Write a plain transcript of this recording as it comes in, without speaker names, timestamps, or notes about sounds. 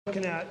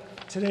Looking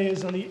at today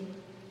is on the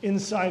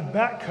inside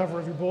back cover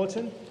of your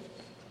bulletin.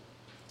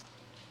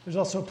 There's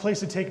also a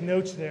place to take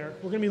notes there.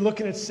 We're going to be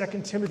looking at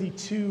 2 Timothy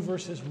 2,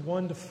 verses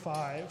 1 to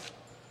 5.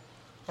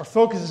 Our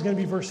focus is going to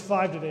be verse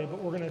 5 today,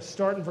 but we're going to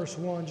start in verse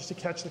 1 just to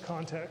catch the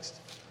context.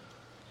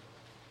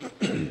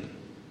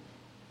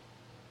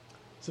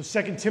 So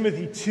 2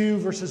 Timothy 2,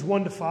 verses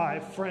 1 to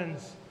 5.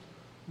 Friends,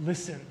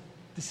 listen.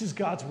 This is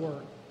God's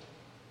word.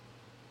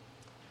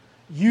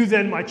 You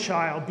then, my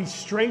child, be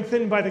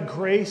strengthened by the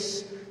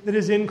grace that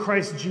is in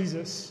Christ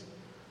Jesus,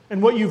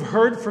 and what you've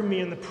heard from me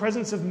in the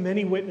presence of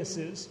many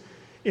witnesses,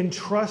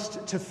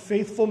 entrust to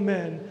faithful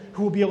men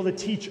who will be able to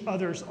teach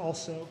others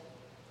also.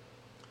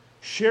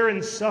 Share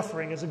in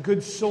suffering as a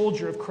good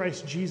soldier of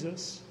Christ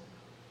Jesus.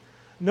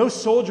 No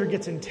soldier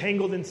gets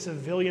entangled in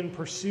civilian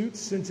pursuits,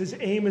 since his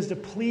aim is to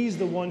please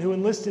the one who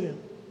enlisted him.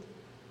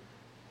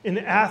 An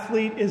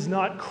athlete is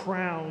not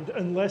crowned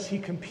unless he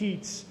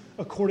competes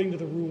according to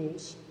the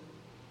rules.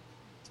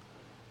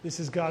 This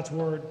is God's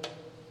word.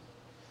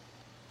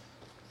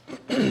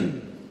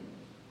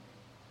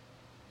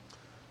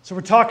 So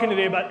we're talking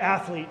today about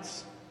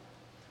athletes.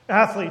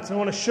 Athletes. I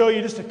want to show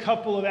you just a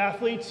couple of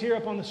athletes here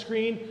up on the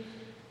screen.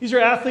 These are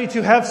athletes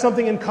who have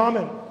something in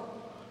common.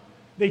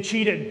 They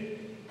cheated.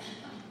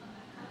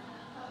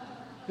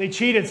 They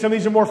cheated. Some of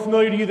these are more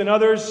familiar to you than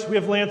others. We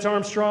have Lance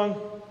Armstrong.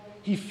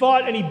 He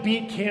fought and he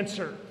beat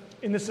cancer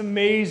in this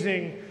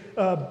amazing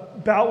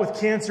bout with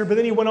cancer, but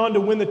then he went on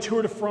to win the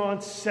Tour de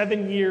France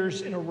 7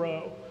 years in a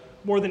row,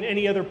 more than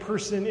any other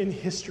person in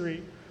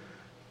history.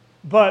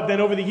 But then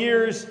over the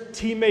years,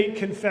 teammate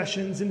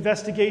confessions,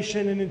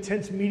 investigation, and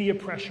intense media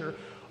pressure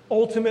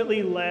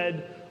ultimately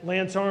led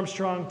Lance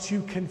Armstrong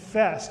to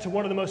confess to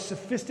one of the most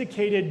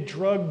sophisticated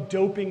drug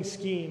doping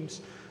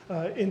schemes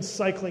in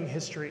cycling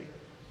history.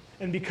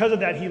 And because of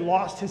that, he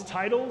lost his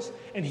titles,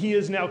 and he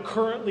is now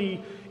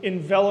currently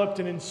enveloped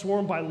and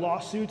swarmed by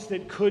lawsuits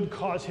that could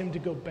cause him to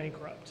go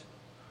bankrupt.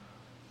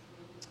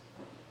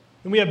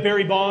 And we have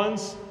Barry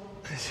Bonds.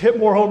 He's hit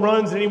more home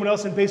runs than anyone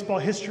else in baseball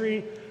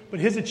history, but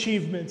his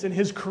achievements and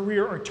his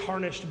career are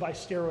tarnished by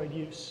steroid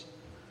use.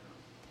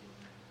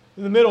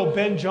 In the middle,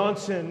 Ben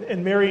Johnson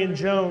and Marion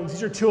Jones.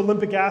 These are two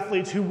Olympic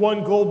athletes who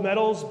won gold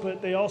medals,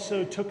 but they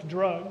also took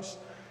drugs,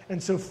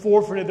 and so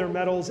forfeited their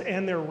medals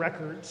and their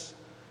records.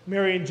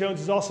 Marion Jones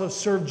has also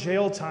served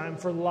jail time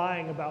for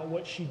lying about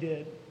what she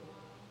did.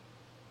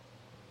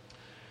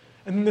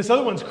 And then this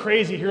other one's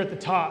crazy here at the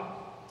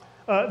top.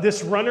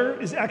 This runner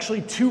is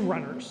actually two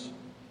runners,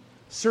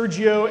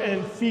 Sergio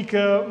and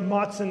Fika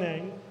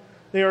Matsaneng.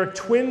 They are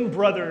twin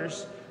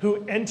brothers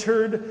who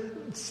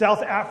entered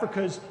South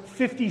Africa's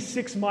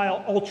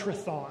 56-mile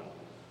ultrathon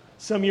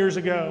some years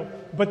ago,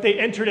 but they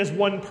entered as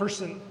one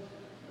person.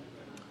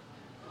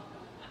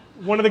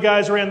 One of the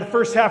guys ran the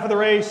first half of the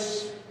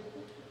race,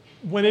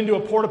 went into a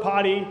porta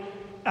potty,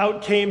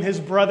 out came his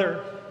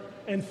brother,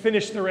 and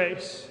finished the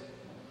race.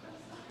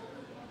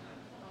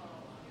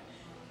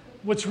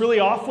 What's really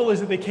awful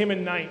is that they came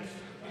in ninth.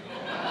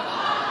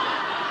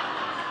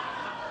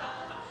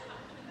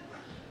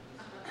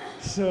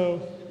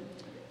 So,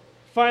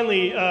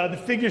 finally,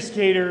 the figure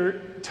skater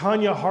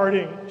Tanya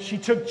Harding, she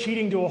took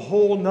cheating to a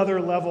whole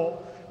nother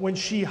level when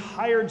she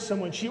hired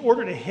someone. She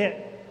ordered a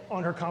hit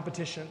on her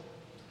competition.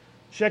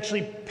 She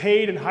actually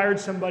paid and hired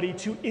somebody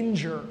to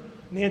injure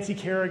Nancy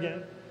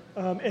Kerrigan,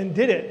 and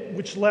did it,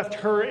 which left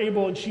her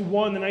able, and she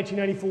won the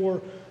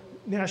 1994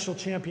 national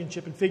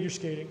championship in figure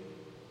skating.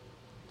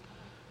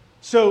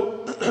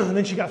 So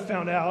then she got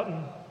found out,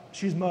 and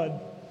she's mud.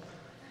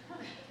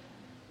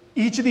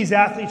 Each of these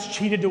athletes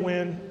cheated to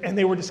win, and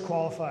they were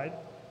disqualified.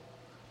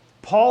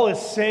 Paul is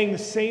saying the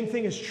same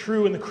thing is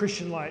true in the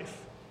Christian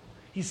life.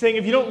 He's saying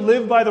if you don't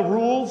live by the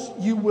rules,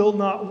 you will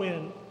not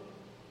win.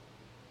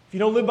 If you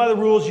don't live by the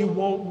rules, you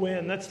won't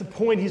win. That's the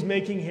point he's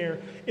making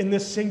here in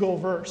this single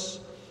verse.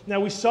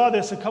 Now, we saw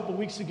this a couple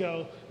weeks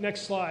ago.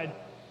 Next slide.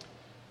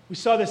 We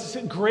saw this.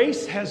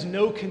 Grace has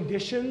no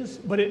conditions,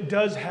 but it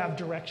does have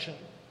direction.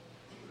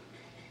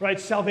 Right?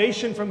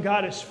 Salvation from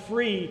God is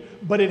free,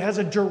 but it has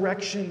a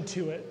direction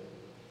to it.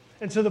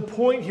 And so the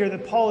point here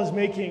that Paul is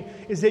making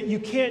is that you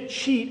can't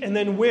cheat and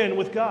then win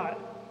with God.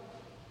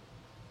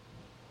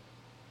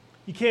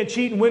 You can't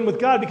cheat and win with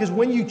God, because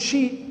when you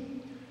cheat,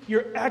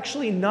 you're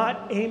actually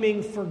not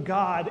aiming for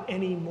God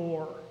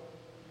anymore.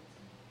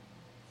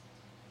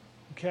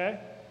 Okay?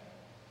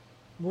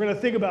 We're going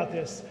to think about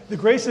this. The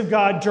grace of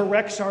God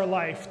directs our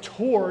life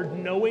toward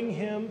knowing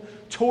Him,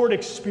 toward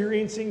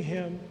experiencing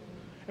Him.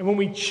 And when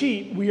we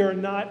cheat, we are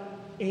not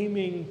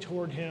aiming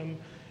toward Him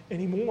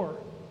anymore.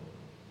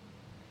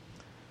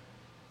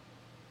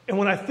 And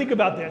when I think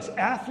about this,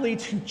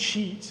 athletes who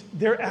cheat,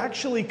 they're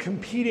actually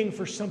competing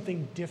for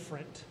something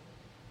different.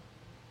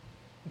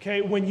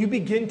 Okay, when you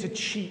begin to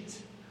cheat,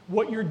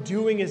 what you're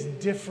doing is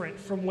different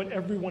from what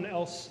everyone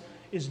else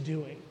is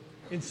doing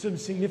in some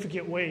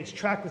significant ways.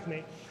 Track with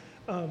me.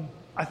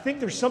 I think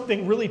there's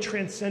something really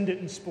transcendent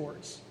in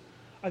sports.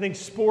 I think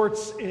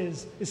sports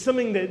is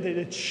something that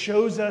it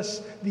shows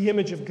us the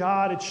image of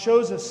God. It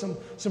shows us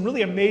some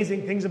really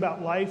amazing things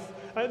about life.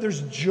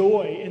 There's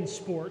joy in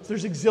sports.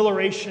 There's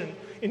exhilaration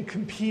in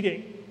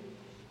competing.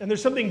 And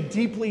there's something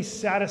deeply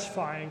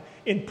satisfying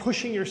in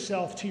pushing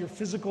yourself to your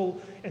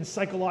physical and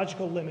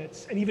psychological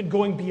limits and even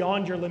going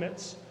beyond your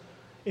limits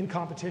in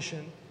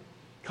competition.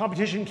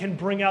 Competition can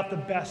bring out the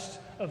best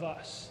of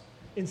us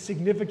in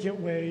significant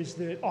ways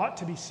that ought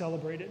to be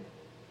celebrated.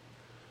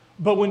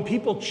 But when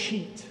people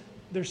cheat,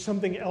 there's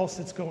something else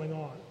that's going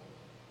on.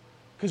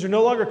 Because they're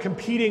no longer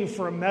competing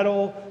for a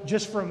medal,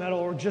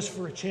 or just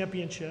for a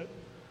championship.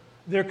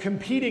 They're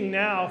competing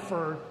now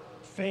for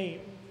fame,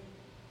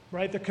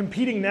 right? They're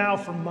competing now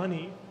for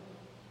money.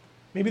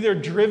 Maybe they're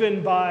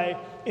driven by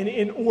an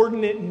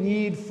inordinate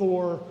need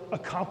for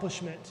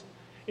accomplishment,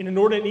 an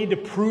inordinate need to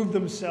prove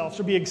themselves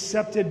or be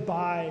accepted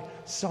by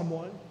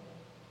someone.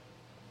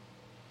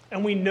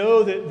 And we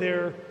know that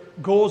their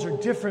goals are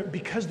different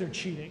because they're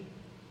cheating,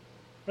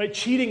 right?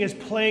 Cheating is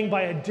playing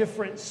by a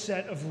different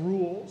set of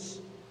rules.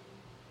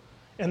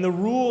 And the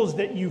rules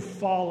that you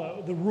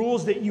follow, the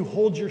rules that you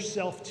hold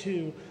yourself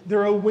to,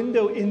 they're a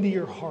window into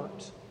your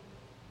heart.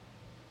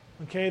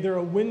 Okay, they're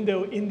a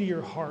window into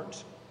your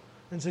heart.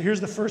 And so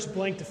here's the first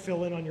blank to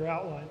fill in on your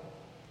outline.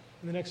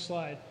 In the next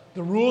slide.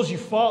 The rules you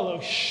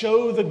follow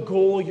show the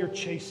goal you're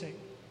chasing.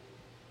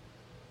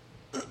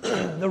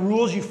 The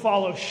rules you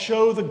follow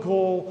show the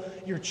goal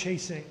you're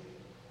chasing.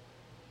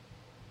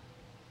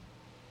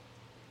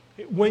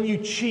 When you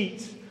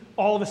cheat,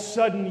 all of a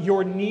sudden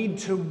your need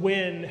to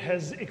win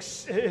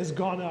has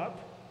gone up.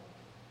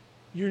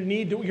 You're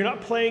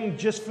not playing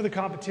just for the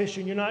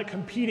competition. You're not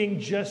competing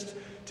just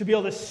to be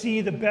able to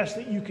see the best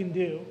that you can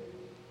do.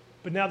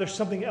 But now there's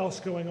something else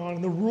going on.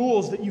 And the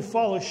rules that you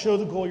follow show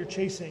the goal you're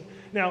chasing.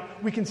 Now,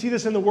 we can see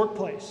this in the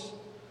workplace,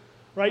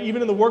 right?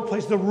 Even in the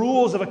workplace, the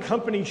rules of a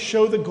company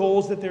show the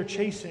goals that they're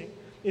chasing.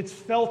 It's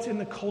felt in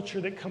the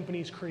culture that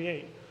companies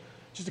create.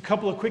 Just a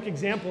couple of quick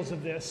examples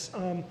of this.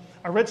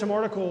 I read some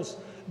articles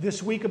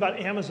this week about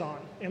Amazon,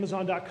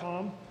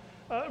 Amazon.com.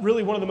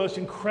 Really one of the most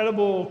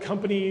incredible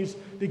companies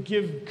that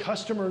give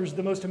customers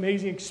the most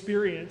amazing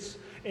experience.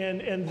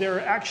 And their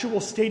actual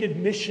stated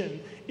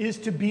mission is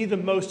to be the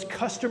most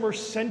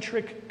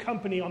customer-centric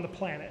company on the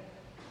planet.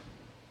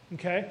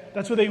 Okay?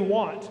 That's what they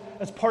want.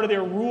 That's part of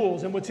their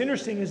rules. And what's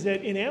interesting is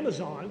that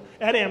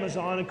at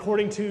Amazon,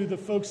 according to the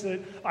folks that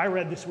I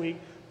read this week,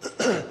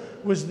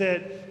 was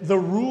that the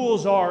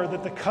rules are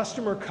that the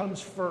customer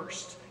comes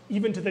first,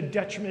 even to the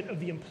detriment of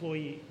the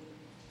employee.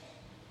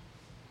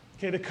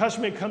 Okay, the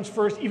customer comes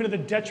first, even to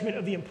the detriment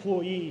of the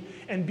employee.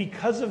 And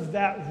because of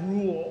that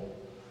rule,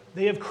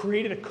 they have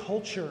created a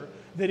culture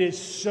that is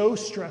so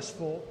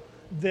stressful,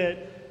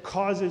 that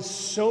causes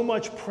so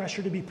much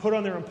pressure to be put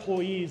on their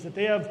employees, that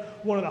they have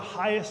one of the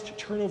highest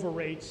turnover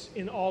rates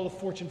in all of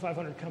Fortune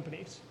 500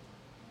 companies.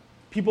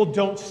 People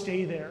don't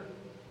stay there.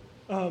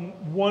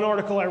 One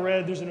article I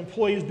read, there's an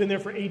employee who's been there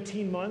for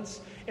 18 months,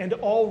 and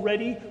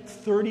already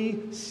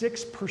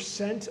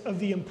 36% of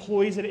the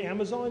employees at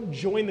Amazon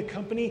joined the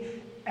company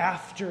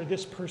after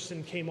this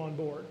person came on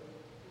board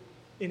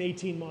in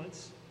 18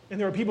 months. And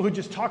there are people who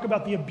just talk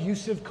about the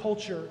abusive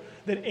culture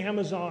that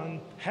Amazon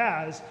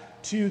has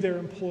to their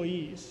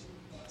employees.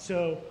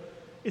 So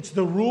it's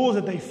the rules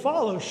that they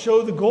follow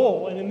show the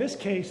goal. And in this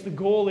case, the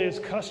goal is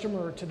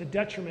customer to the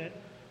detriment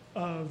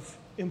of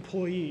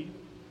employee.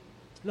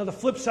 Now, the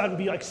flip side would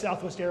be like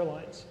Southwest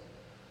Airlines.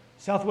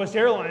 Southwest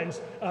Airlines,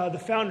 the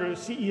founder, the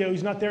CEO,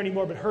 he's not there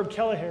anymore, but Herb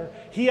Kelleher,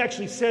 he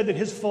actually said that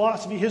his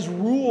philosophy, his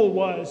rule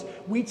was,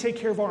 we take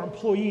care of our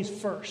employees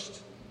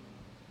first.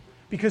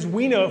 Because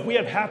we know if we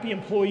have happy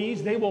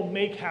employees, they will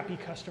make happy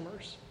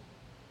customers.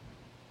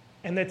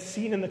 And that's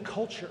seen in the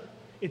culture.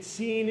 It's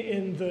seen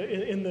in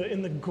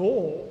the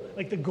goal.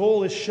 Like the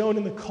goal is shown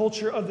in the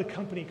culture of the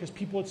company because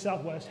people at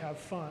Southwest have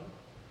fun.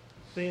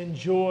 They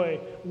enjoy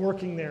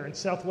working there. And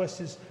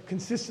Southwest is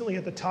consistently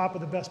at the top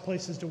of the best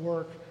places to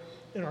work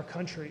in our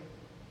country.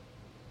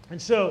 And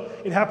so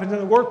it happens in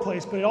the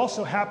workplace, but it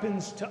also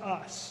happens to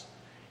us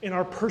in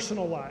our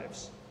personal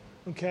lives.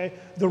 Okay?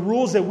 The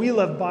rules that we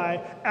live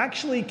by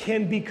actually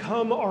can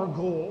become our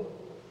goal,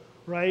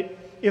 right?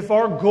 If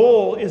our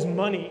goal is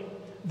money,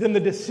 then the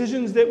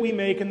decisions that we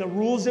make and the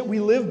rules that we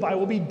live by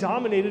will be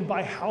dominated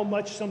by how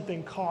much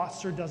something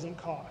costs or doesn't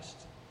cost,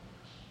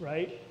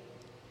 right?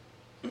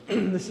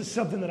 This is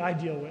something that I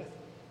deal with,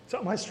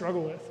 something I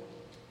struggle with.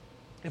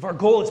 If our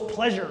goal is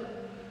pleasure,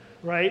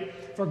 right?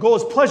 If our goal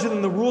is pleasure,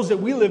 then the rules that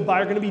we live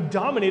by are going to be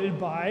dominated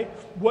by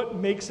what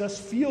makes us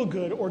feel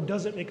good or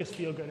doesn't make us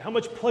feel good. How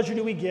much pleasure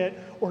do we get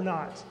or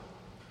not?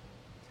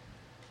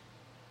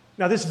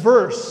 Now this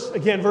verse,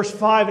 again, verse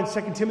 5 in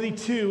 2 Timothy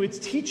 2, it's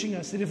teaching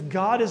us that if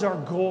God is our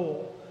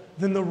goal,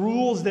 then the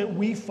rules that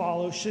we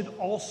follow should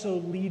also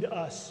lead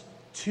us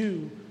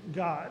to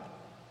God.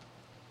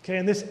 Okay,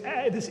 and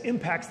this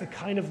impacts the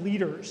kind of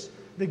leaders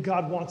that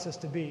God wants us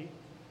to be.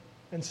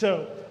 And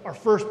so, our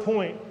first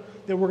point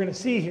that we're going to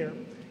see here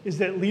is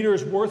that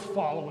leaders worth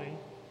following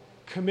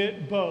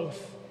commit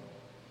both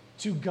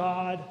to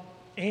God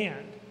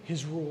and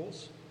His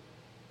rules.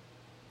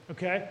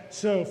 Okay?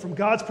 So, from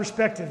God's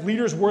perspective,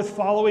 leaders worth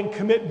following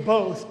commit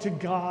both to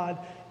God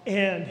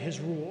and His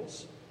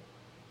rules.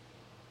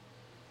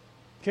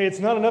 Okay, it's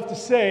not enough to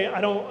say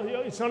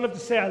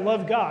I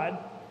love God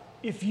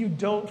if you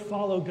don't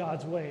follow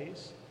God's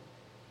ways.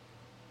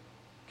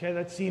 Okay,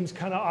 that seems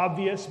kind of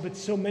obvious, but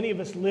so many of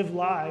us live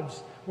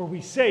lives where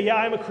we say, yeah,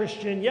 I'm a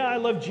Christian, yeah, I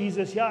love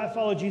Jesus, yeah, I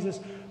follow Jesus,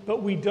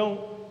 but we don't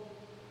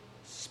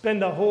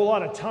spend a whole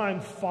lot of time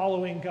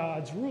following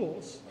God's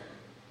rules.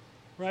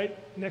 Right?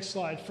 Next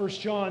slide. 1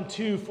 John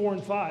 2, 4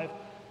 and 5.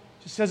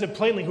 Just says it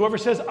plainly. Whoever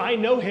says, I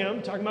know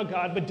him, talking about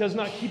God, but does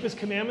not keep his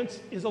commandments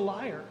is a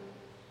liar.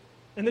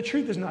 And the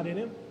truth is not in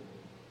him.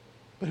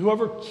 But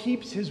whoever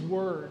keeps his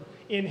word,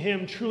 in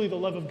him truly the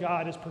love of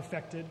God is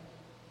perfected.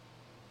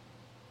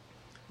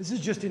 This is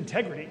just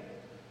integrity.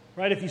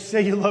 Right? If you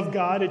say you love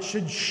God, it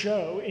should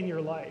show in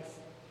your life.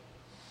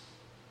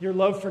 Your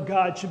love for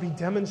God should be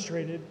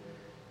demonstrated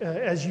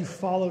as you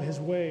follow his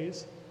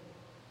ways.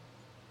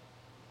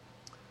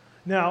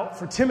 Now,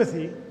 for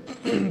Timothy,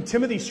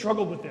 Timothy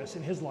struggled with this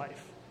in his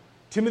life.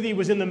 Timothy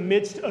was in the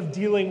midst of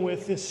dealing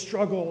with this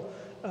struggle.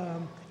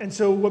 And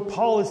so what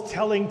Paul is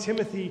telling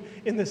Timothy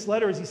in this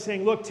letter is he's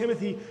saying, look,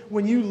 Timothy,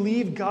 when you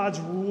leave God's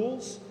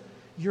rules,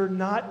 you're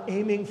not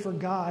aiming for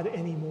God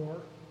anymore.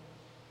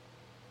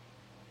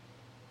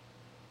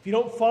 If you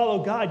don't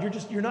follow God,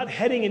 you're not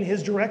heading in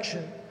his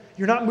direction.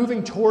 You're not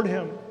moving toward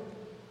him.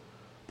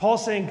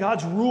 Paul's saying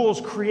God's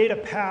rules create a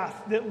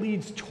path that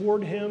leads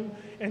toward him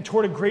and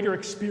toward a greater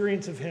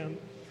experience of him.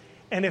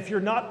 And if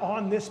you're not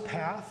on this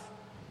path,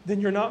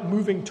 then you're not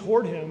moving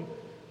toward him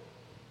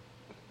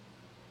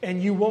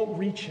and you won't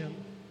reach him.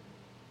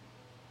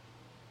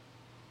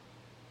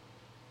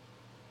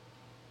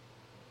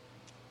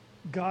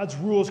 God's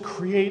rules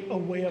create a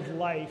way of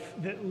life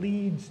that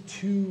leads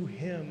to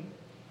him.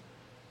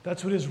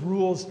 That's what his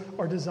rules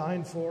are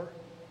designed for.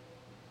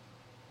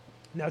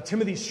 Now,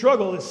 Timothy's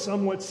struggle is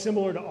somewhat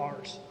similar to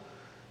ours.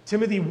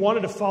 Timothy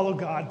wanted to follow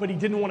God, but he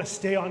didn't want to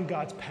stay on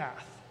God's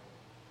path.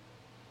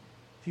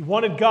 He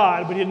wanted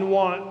God, but he didn't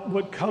want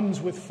what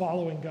comes with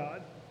following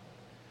God.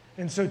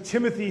 And so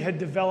Timothy had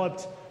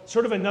developed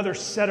sort of another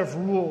set of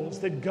rules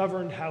that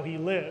governed how he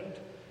lived.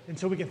 And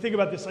so we can think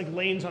about this like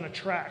lanes on a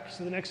track.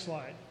 So the next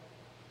slide.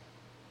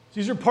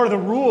 These are part of the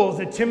rules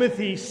that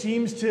Timothy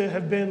seems to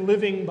have been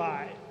living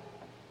by.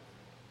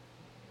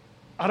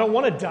 I don't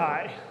want to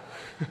die.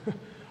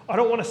 I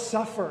don't want to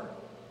suffer.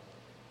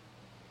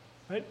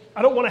 Right?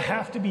 I don't want to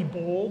have to be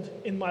bold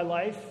in my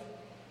life.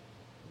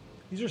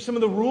 These are some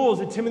of the rules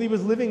that Timothy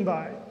was living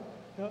by.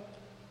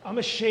 I'm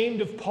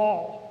ashamed of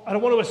Paul. I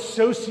don't want to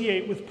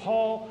associate with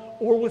Paul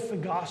or with the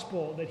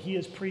gospel that he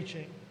is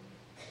preaching.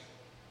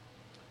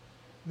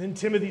 And then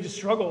Timothy just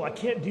struggled. I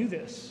can't do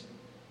this.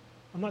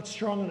 I'm not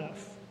strong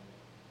enough.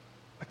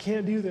 I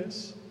can't do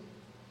this.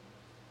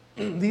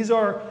 These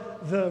are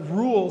the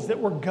rules that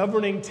were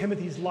governing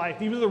Timothy's life.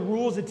 These were the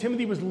rules that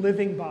Timothy was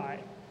living by.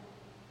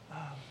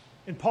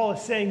 And Paul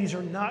is saying these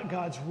are not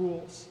God's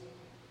rules.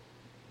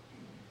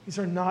 These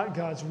are not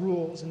God's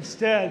rules.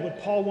 Instead,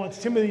 what Paul wants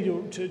Timothy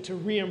to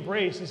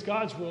re-embrace is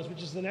God's rules,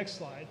 which is the next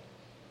slide,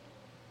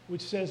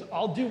 which says,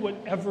 I'll do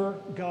whatever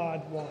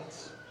God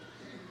wants.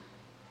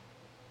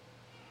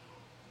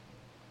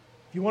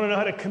 If you want to know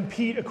how to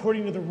compete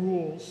according to the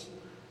rules,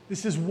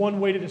 this is one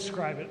way to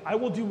describe it. I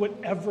will do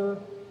whatever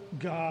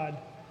God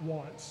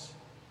wants.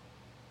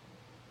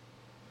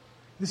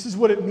 This is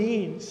what it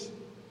means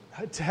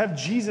to have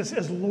Jesus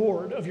as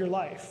Lord of your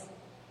life.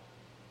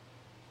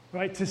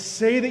 Right? To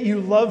say that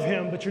you love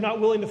him, but you're not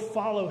willing to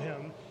follow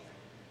him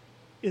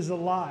is a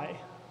lie.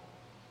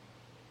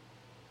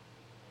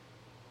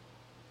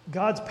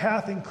 God's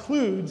path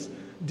includes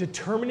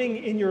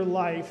determining in your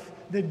life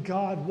that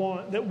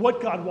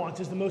what God wants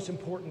is the most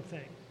important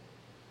thing.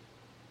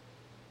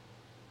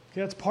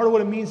 Okay, that's part of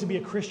what it means to be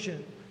a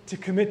Christian. To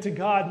commit to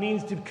God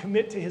means to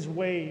commit to his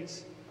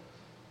ways.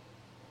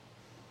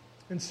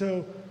 And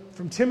so,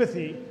 for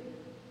Timothy,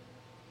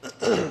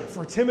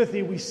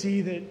 we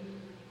see that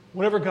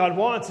whatever God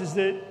wants is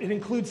that it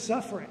includes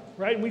suffering,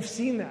 right? And we've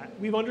seen that.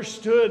 We've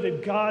understood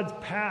that God's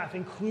path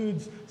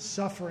includes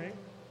suffering.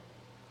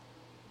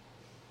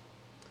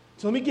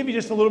 So let me give you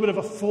just a little bit of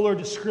a fuller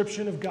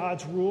description of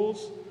God's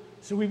rules.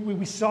 So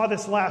we saw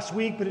this last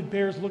week, but it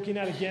bears looking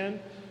at again.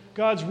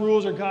 God's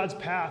rules are God's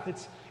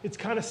path. It's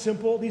kind of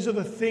simple. These are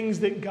the things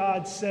that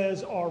God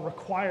says are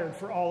required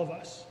for all of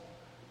us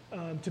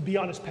to be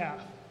on his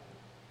path.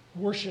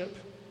 Worship,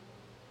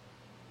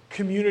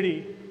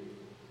 community,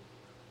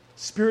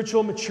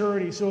 spiritual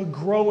maturity, so a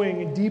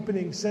growing and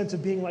deepening sense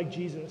of being like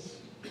Jesus,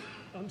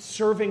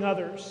 serving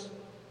others,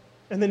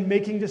 and then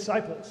making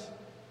disciples.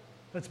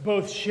 That's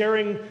both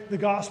sharing the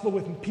gospel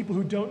with people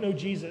who don't know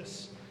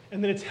Jesus,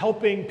 and then it's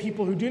helping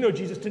people who do know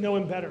Jesus to know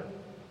him better.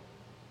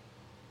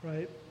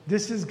 Right?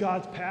 This is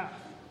God's path.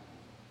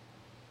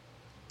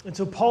 And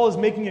so Paul is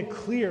making it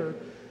clear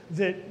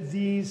that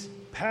these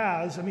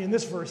paths, in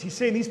this verse, he's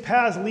saying these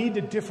paths lead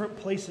to different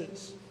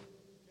places.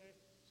 Okay,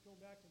 let's go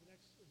back to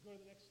go to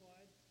the next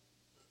slide.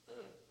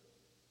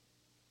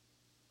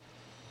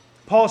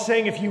 Paul's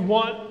saying if you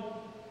want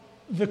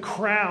the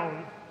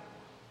crown,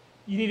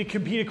 you need to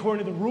compete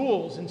according to the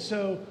rules. And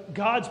so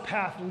God's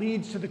path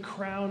leads to the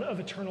crown of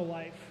eternal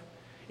life.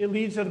 It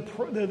leads to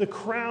the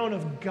crown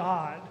of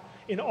God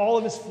in all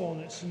of his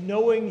fullness,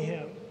 knowing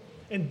him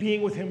and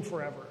being with him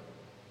forever.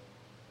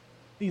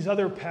 These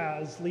other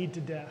paths lead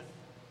to death.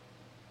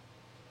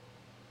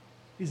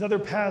 These other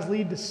paths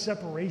lead to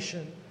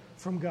separation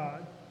from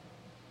God.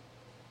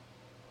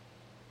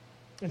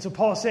 And so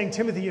Paul is saying,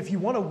 Timothy, if you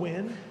want to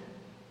win,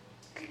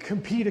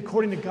 compete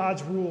according to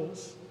God's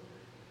rules.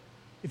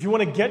 If you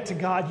want to get to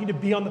God, you need to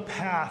be on the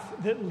path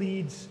that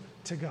leads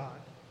to God.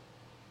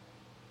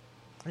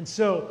 And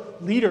so,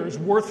 leaders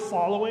worth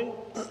following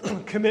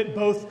commit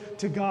both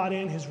to God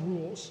and his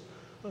rules.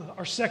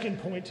 Our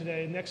second point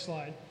today, next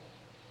slide,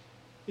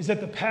 is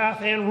that the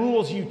path and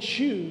rules you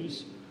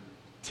choose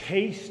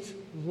taste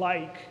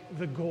like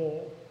the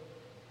goal.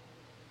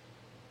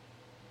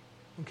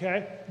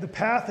 Okay? The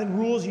path and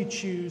rules you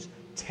choose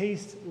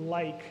taste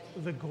like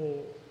the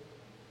goal.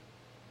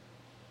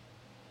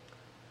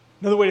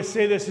 Another way to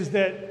say this is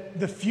that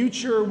the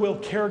future will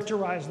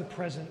characterize the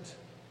present.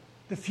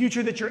 The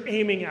future that you're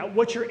aiming at,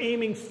 what you're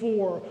aiming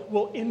for,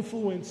 will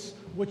influence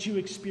what you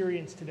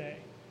experience today.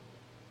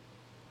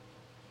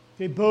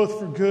 Okay, both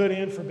for good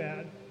and for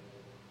bad.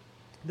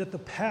 That the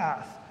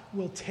path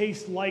will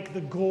taste like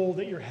the goal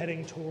that you're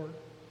heading toward.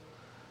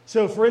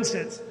 So, for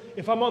instance,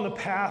 if I'm on the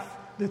path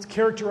that's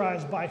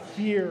characterized by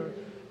fear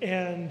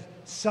and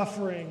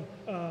suffering,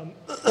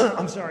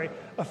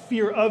 a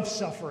fear of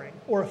suffering,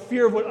 or a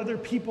fear of what other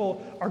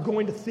people are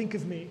going to think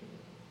of me.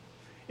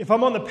 If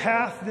I'm on the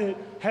path that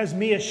has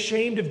me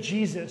ashamed of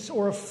Jesus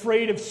or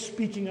afraid of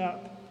speaking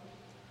up,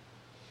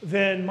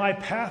 then my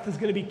path is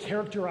going to be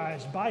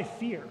characterized by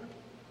fear,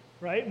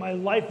 right? My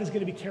life is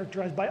going to be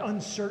characterized by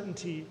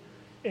uncertainty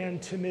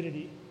and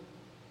timidity.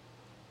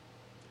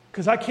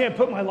 Because I can't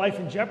put my life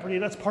in jeopardy.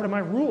 That's part of my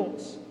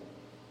rules,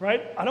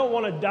 right? I don't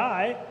want to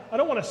die. I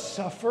don't want to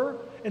suffer.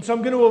 And so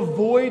I'm going to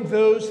avoid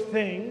those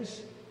things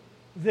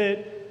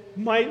that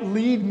might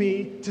lead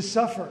me to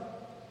suffer.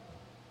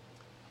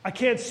 I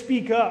can't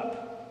speak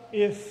up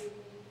if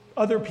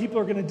other people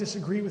are going to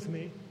disagree with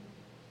me.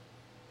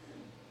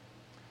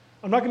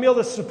 I'm not going to be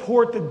able to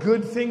support the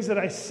good things that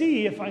I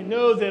see if I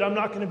know that I'm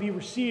not going to be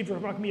received or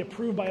I'm not going to be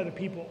approved by other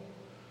people.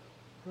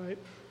 Right?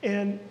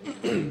 And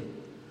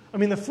I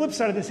mean, the flip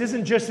side of this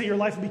isn't just that your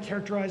life will be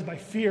characterized by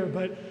fear,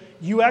 but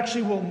you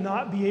actually will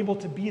not be able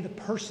to be the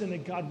person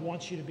that God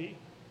wants you to be.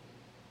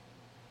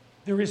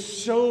 There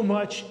is so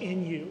much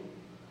in you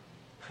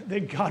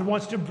that God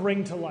wants to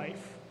bring to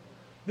life.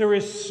 There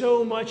is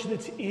so much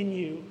that's in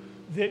you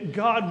that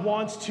God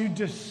wants to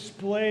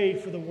display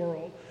for the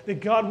world. That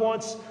God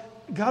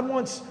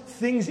wants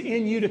things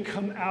in you to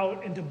come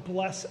out and to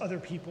bless other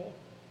people.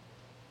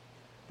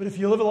 But if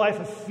you live a life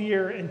of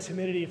fear and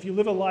timidity, if you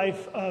live a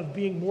life of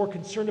being more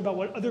concerned about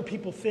what other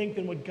people think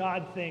than what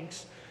God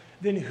thinks,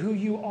 then who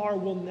you are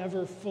will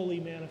never fully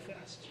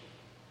manifest.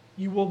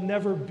 You will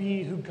never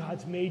be who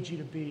God's made you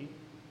to be.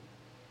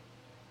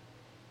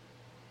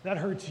 That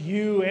hurts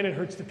you and it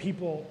hurts the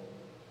people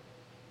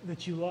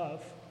that you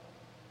love.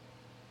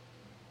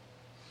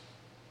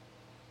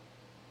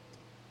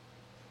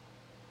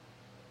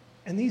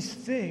 And these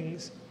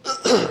things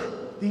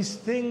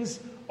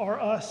are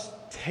us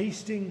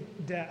tasting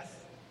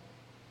death.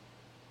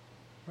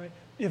 Right?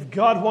 If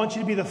God wants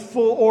you to be the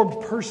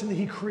full-orbed person that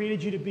he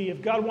created you to be,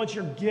 if God wants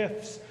your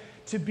gifts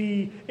to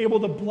be able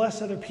to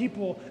bless other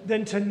people,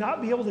 then to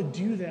not be able to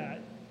do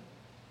that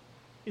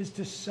is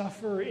to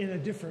suffer in a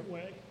different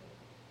way.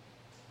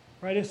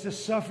 Right? It's to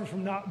suffer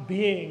from not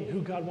being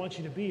who God wants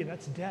you to be, and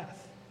that's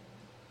death.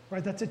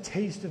 Right? That's a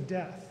taste of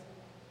death.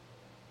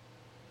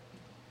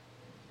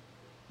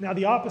 Now,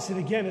 the opposite,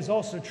 again, is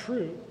also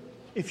true.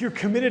 If you're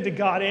committed to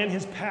God and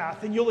his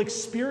path, then you'll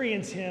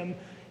experience him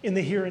in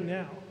the here and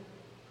now.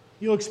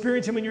 You'll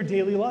experience him in your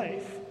daily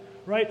life.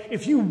 Right?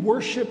 If you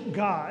worship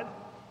God,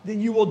 then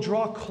you will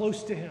draw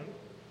close to him.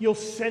 You'll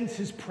sense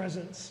his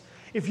presence.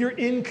 If you're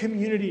in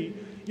community,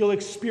 you'll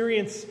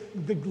experience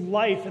the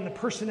life and the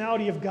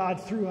personality of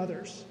God through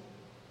others.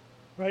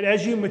 Right?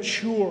 As you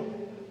mature,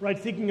 right,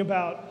 thinking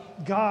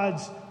about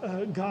God's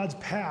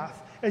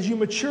path, as you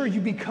mature,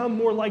 you become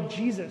more like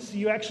Jesus.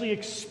 You actually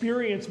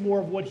experience more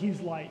of what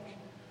he's like.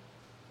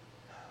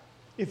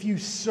 If you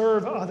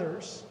serve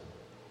others,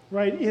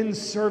 right, in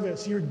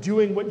service, you're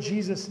doing what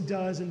Jesus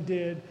does and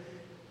did.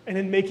 And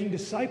in making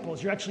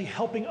disciples, you're actually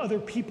helping other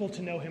people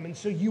to know him. And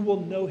so you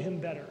will know him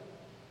better.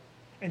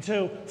 And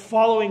so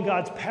following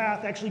God's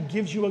path actually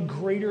gives you a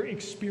greater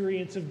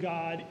experience of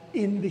God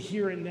in the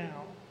here and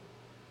now,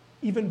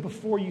 even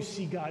before you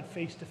see God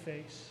face to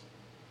face.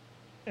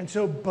 And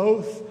so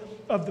both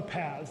of the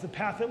paths, the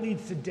path that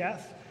leads to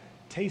death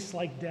tastes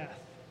like death.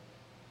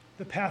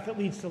 The path that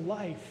leads to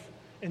life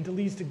and that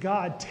leads to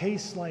God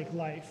tastes like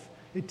life.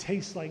 It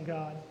tastes like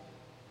God.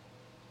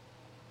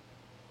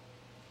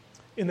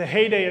 In the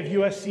heyday of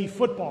USC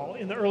football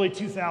in the early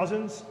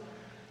 2000s,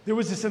 there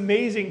was this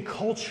amazing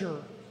culture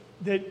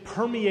that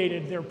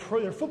permeated their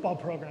football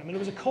program, and it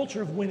was a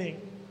culture of winning.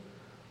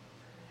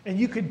 And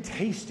you could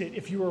taste it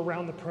if you were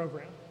around the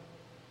program.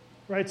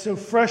 Right? So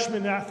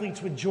freshman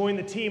athletes would join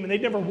the team, and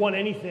they'd never won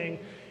anything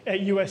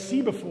at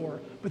USC before,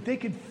 but they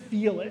could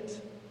feel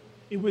it.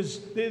 There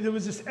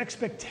was this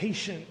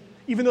expectation.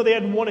 Even though they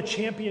hadn't won a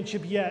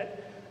championship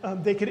yet,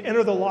 they could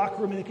enter the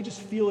locker room and they could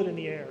just feel it in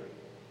the air.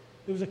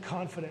 There was a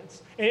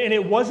confidence. And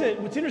it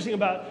wasn't, what's interesting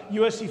about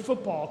USC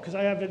football, because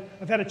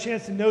I've had a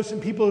chance to know some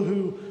people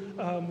who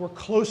were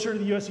closer to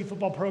the USC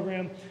football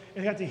program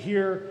and got to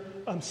hear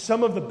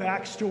some of the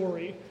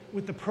backstory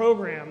with the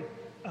program.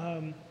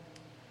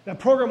 That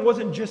program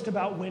wasn't just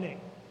about winning.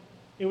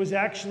 It was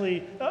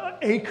actually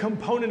a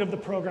component of the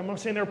program. I'm not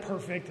saying they're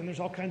perfect, and there's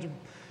all kinds of,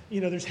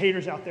 there's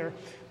haters out there.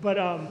 But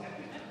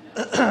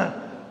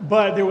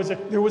but there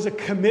was a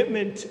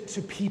commitment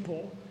to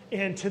people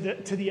and to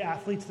the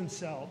athletes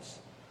themselves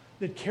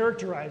that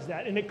characterized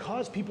that, and it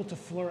caused people to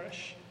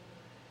flourish.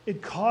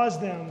 It caused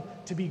them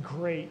to be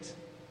great.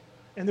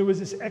 And there was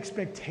this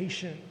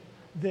expectation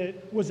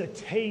that was a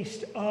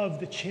taste of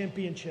the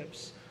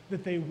championships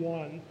that they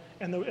won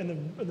and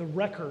the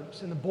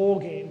records and the bowl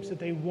games that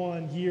they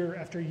won year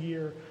after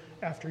year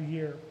after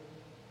year.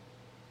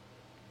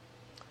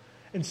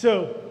 And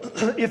so,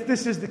 if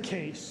this is the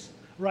case,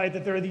 right,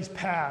 that there are these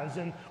paths,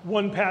 and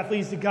one path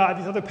leads to God,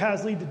 these other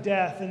paths lead to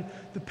death, and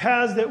the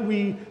paths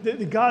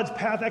that God's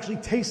path actually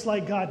tastes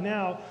like God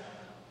now,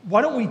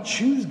 why don't we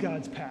choose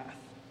God's path?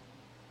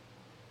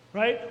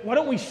 Right? Why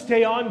don't we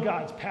stay on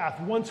God's path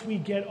once we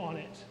get on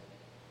it?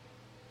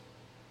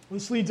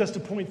 This leads us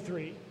to point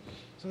 3.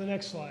 So the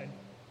next slide.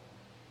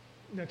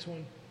 Next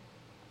one.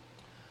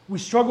 We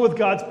struggle with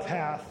God's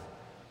path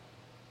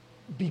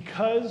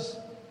because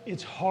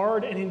it's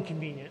hard and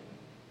inconvenient.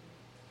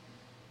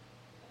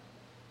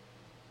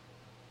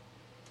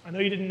 I know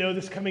you didn't know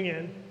this coming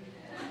in.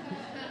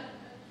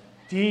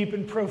 Deep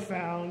and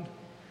profound.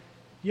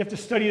 You have to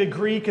study the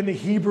Greek and the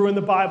Hebrew in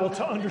the Bible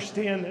to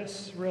understand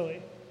this,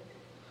 really.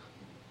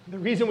 The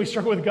reason we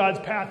struggle with God's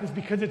path is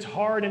because it's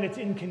hard and it's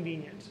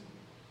inconvenient.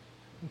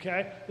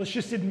 Okay? Let's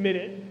just admit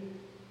it.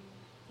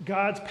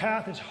 God's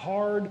path is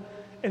hard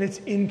and it's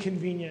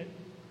inconvenient.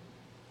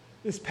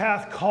 This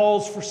path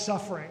calls for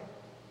suffering.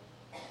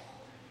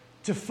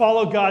 To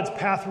follow God's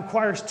path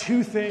requires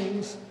 2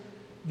 things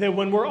that,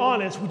 when we're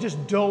honest, we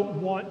just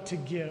don't want to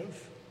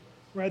give.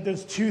 Right?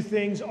 Those 2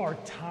 things are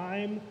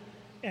time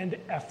and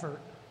effort.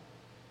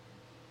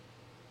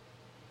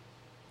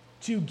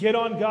 To get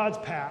on God's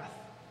path,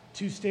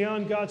 to stay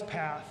on God's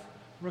path,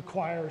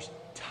 requires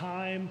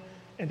time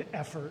and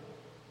effort.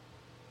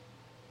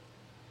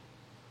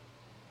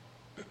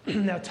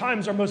 Now, time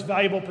is our most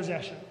valuable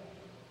possession.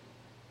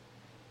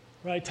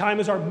 Right? Time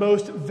is our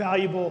most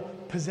valuable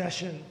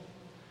possession.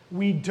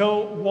 We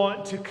don't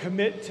want to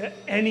commit to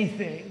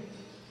anything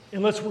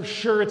unless we're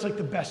sure it's like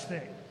the best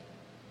thing.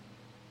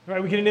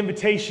 Right? We get an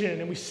invitation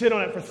and we sit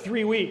on it for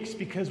 3 weeks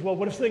because, well,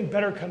 what if something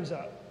better comes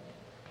up?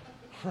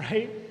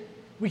 Right?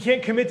 We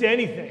can't commit to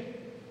anything.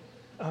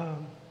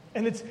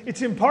 And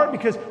it's in part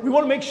because we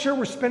want to make sure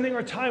we're spending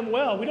our time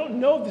well. We don't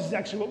know if this is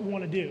actually what we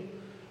want to do.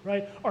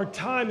 Right? Our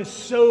time is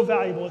so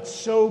valuable. It's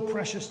so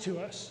precious to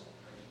us.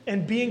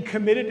 And being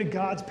committed to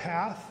God's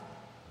path,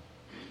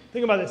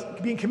 think about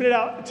this. Being committed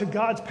out to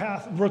God's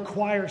path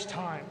requires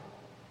time.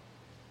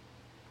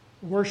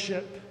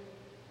 Worship,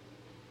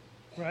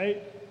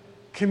 right?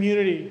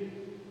 Community,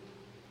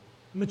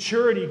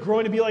 maturity,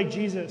 growing to be like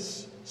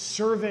Jesus,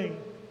 serving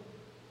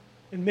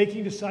and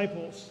making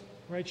disciples,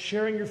 right?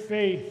 Sharing your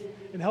faith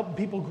and helping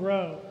people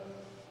grow.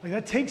 Like,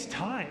 that takes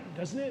time,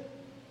 doesn't it?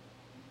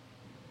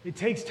 It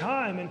takes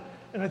time,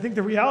 and I think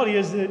the reality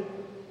is that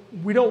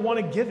we don't want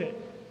to give it.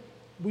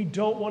 We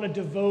don't want to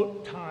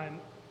devote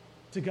time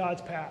to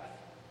God's path.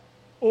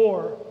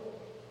 Or,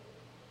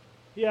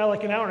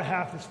 like an hour and a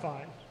half is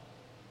fine.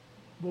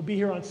 We'll be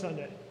here on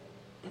Sunday.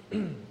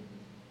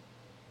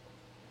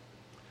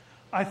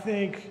 I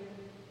think,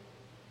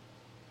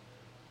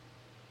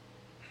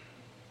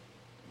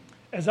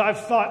 as I've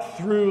thought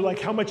through like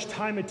how much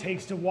time it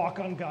takes to walk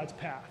on God's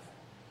path,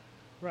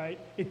 right?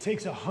 It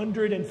takes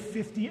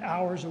 150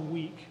 hours a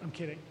week. I'm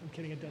kidding,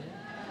 it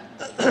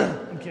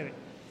doesn't. I'm kidding.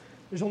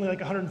 There's only like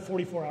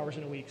 144 hours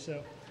in a week,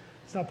 so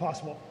it's not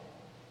possible.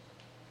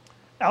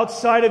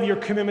 Outside of your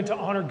commitment to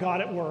honor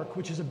God at work,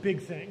 which is a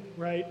big thing,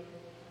 right?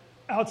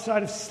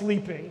 Outside of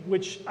sleeping,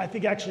 which I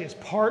think actually is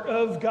part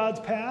of God's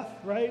path,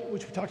 right?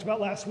 Which we talked about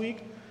last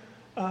week.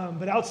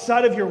 But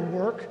outside of your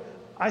work,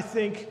 I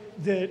think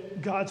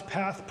that God's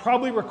path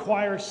probably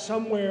requires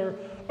somewhere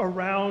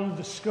around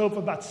the scope of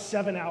about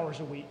 7 hours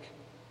a week.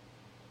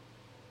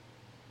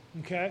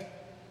 Okay?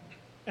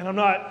 And I'm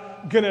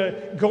not going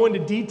to go into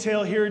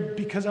detail here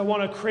because I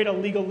want to create a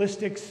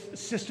legalistic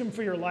system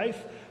for your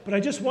life, but I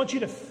just want you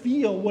to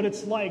feel what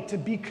it's like to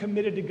be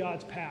committed to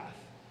God's path.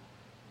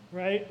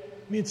 Right?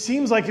 I mean, it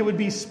seems like it would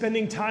be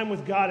spending time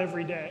with God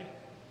every day.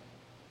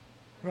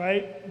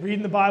 Right?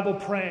 Reading the Bible,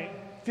 praying.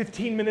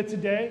 15 minutes a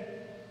day,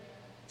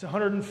 it's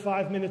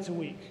 105 minutes a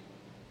week.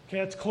 Okay,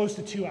 that's close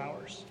to 2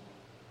 hours.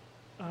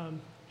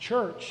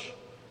 Church.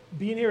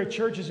 Being here at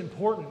church is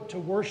important, to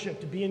worship,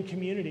 to be in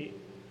community.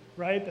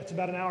 Right? That's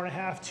about an hour and a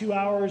half, 2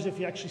 hours if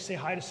you actually say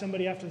hi to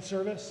somebody after the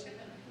service.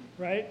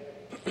 Right?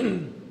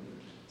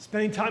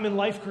 Spending time in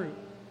life group.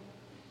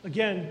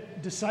 Again,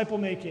 disciple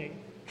making,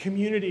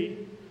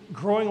 community,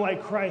 growing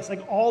like Christ.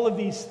 Like all of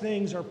these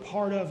things are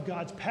part of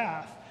God's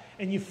path.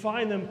 And you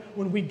find them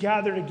when we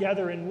gather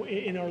together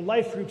in our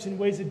life groups in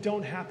ways that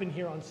don't happen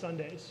here on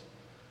Sundays,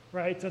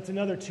 right? So that's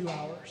another 2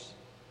 hours,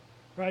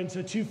 right? And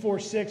so 2, 4,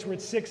 6, we're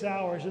at 6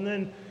 hours. And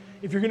then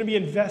if you're going to be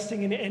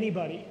investing in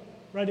anybody,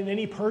 right, in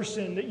any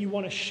person that you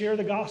want to share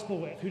the gospel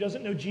with who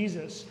doesn't know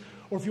Jesus,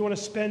 or if you want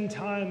to spend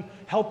time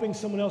helping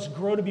someone else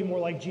grow to be more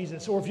like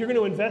Jesus, or if you're going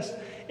to invest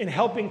in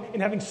helping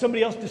and having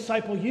somebody else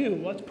disciple you,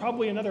 well, that's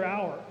probably another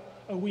hour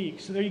a week.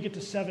 So there you get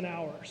to 7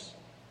 hours.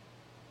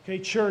 Okay,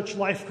 church,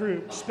 life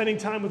group, spending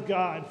time with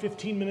God,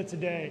 15 minutes a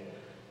day,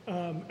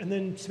 and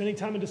then spending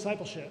time in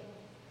discipleship,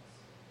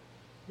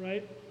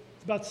 right?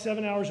 It's about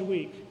 7 hours a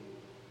week.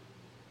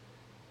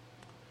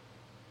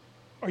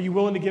 Are you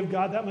willing to give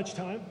God that much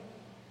time?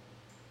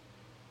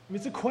 I mean,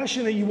 it's a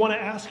question that you want to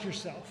ask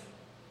yourself.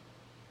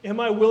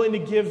 Am I willing to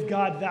give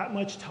God that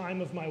much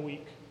time of my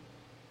week?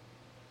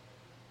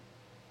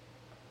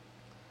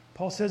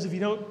 Paul says if you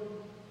don't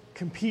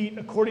compete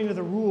according to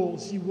the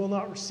rules, you will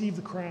not receive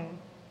the crown.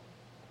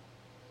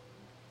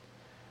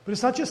 But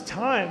it's not just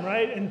time,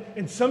 right?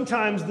 And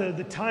sometimes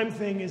the time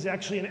thing is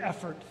actually an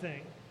effort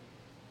thing.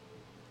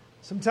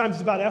 Sometimes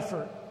it's about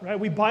effort, right?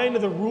 We buy into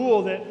the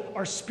rule that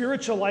our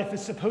spiritual life is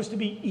supposed to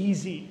be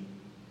easy.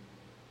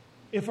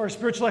 If our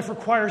spiritual life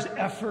requires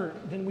effort,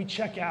 then we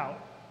check out.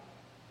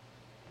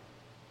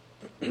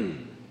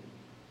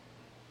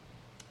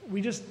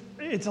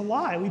 It's a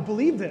lie. We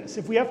believe this.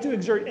 If we have to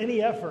exert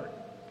any effort,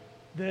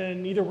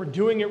 then either we're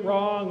doing it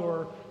wrong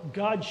or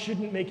God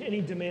shouldn't make any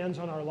demands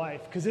on our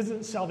life. Because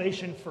isn't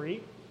salvation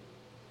free?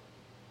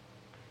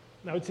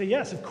 And I would say,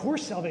 yes, of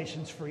course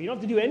salvation's free. You don't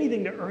have to do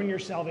anything to earn your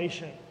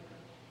salvation.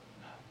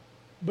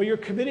 But you're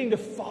committing to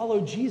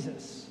follow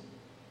Jesus,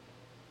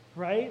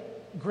 right?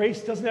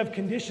 Grace doesn't have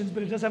conditions,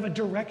 but it does have a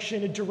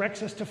direction. It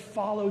directs us to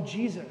follow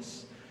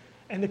Jesus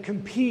and to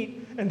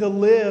compete and to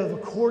live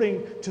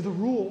according to the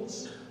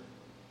rules.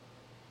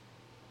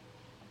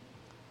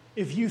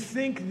 If you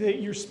think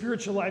that your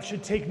spiritual life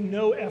should take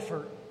no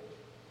effort,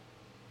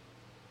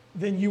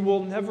 then you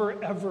will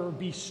never, ever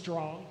be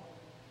strong.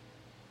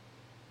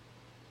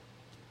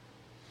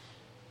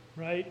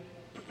 Right?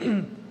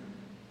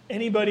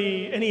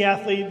 Any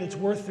athlete that's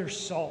worth their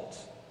salt.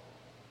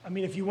 I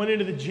mean, if you went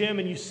into the gym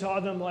and you saw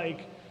them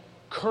like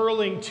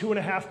curling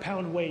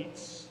 2.5-pound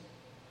weights,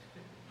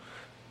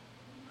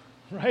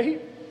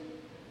 right?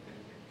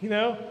 You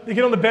know, they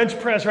get on the bench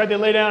press, right? They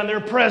lay down, they're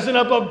pressing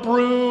up a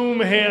broom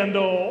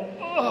handle.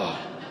 Ugh.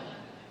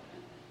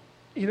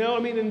 You know, I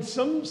mean, I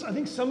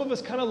think some of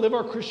us kind of live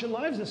our Christian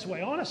lives this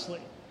way,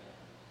 honestly.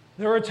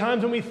 There are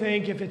times when we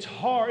think if it's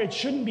hard, it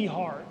shouldn't be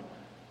hard.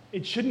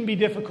 It shouldn't be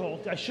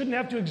difficult. I shouldn't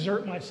have to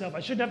exert myself. I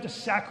shouldn't have to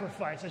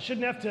sacrifice. I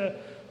shouldn't have to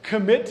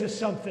commit to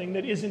something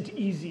that isn't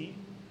easy.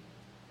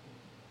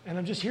 And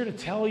I'm just here to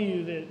tell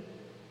you that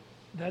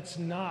that's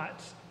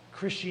not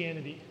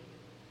Christianity.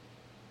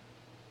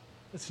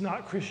 It's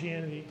not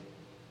Christianity.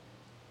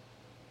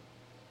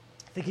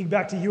 Thinking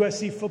back to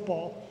USC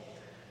football,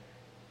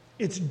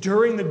 it's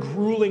during the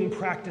grueling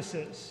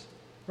practices,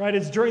 right?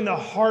 It's during the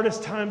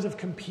hardest times of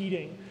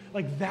competing.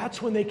 Like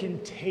that's when they can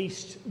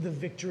taste the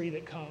victory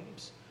that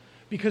comes.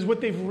 Because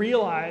what they've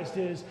realized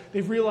is,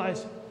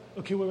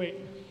 okay, wait,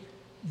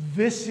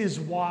 this is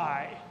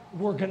why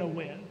we're going to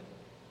win.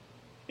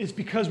 It's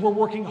because we're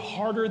working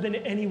harder than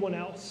anyone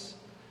else.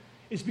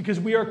 It's because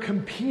we are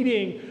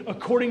competing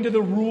according to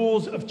the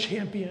rules of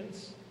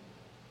champions.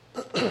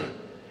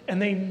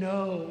 And they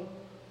know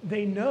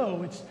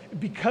it's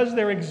because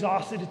they're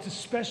exhausted, it's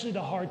especially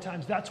the hard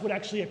times. That's what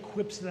actually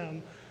equips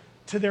them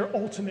to their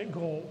ultimate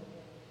goal.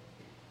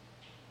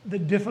 The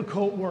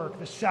difficult work,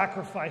 the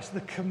sacrifice,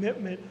 the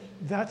commitment,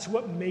 that's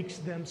what makes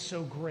them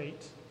so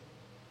great.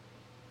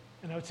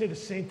 And I would say the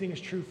same thing is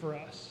true for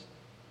us.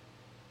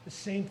 The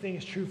same thing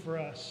is true for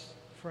us,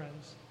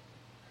 friends.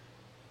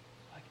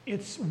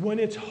 It's when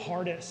it's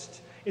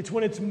hardest, it's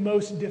when it's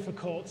most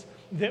difficult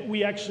that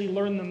we actually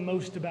learn the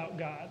most about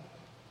God.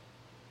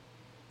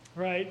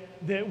 Right?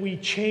 That we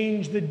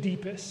change the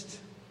deepest.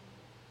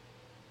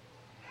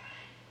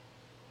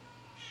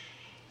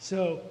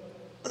 So,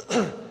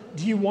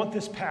 do you want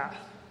this path?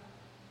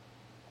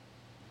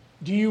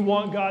 Do you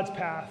want God's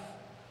path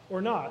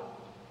or not?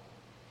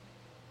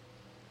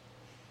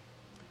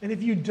 And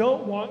if you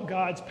don't want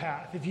God's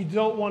path, if you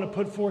don't want to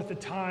put forth the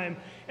time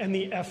and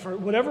the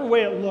effort, whatever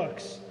way it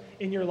looks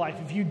in your life,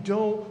 if you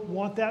don't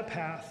want that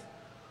path,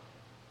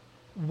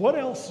 what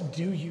else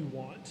do you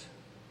want?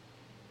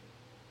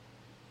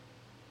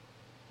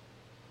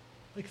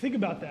 Like, think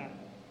about that.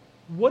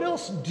 What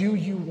else do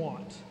you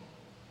want?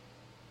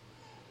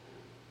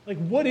 Like,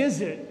 what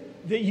is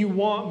it that you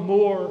want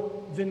more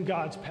than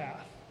God's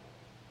path?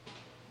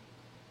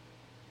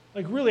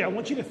 Like, really, I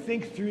want you to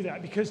think through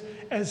that, because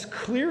as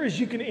clear as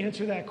you can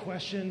answer that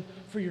question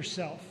for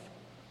yourself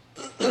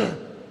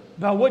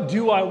about what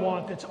do I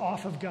want that's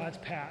off of God's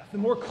path, the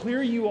more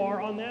clear you are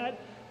on that,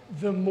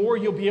 the more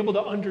you'll be able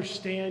to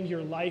understand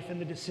your life and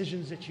the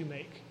decisions that you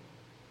make.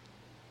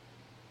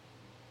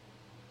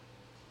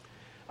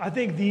 I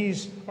think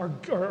these are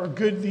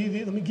good.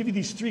 Let me give you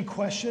these 3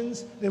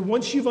 questions that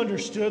once you've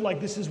understood,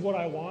 like, this is what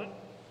I want,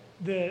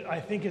 that I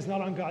think is not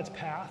on God's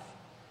path,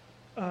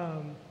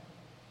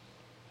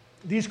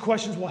 these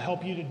questions will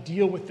help you to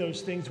deal with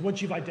those things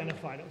once you've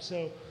identified them.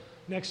 So,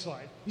 next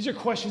slide. These are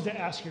questions to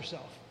ask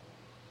yourself.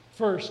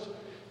 First,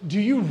 do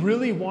you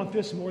really want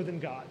this more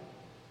than God?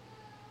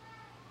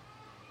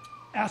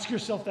 Ask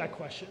yourself that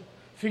question.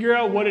 Figure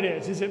out what it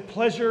is. Is it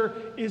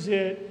pleasure? Is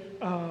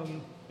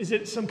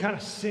it some kind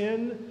of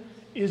sin?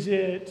 Is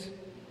it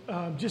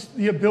just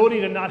the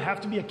ability to not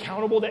have to be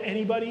accountable to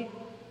anybody?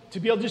 To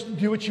be able to just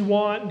do what you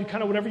want and do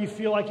kind of whatever you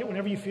feel like it,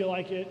 whenever you feel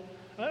like it?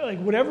 Like,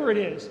 whatever it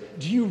is,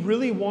 do you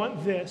really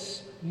want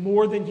this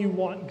more than you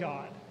want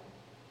God?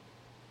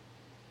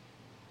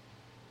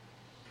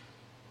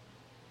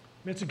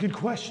 It's a good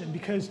question,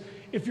 because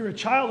if you're a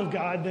child of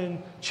God,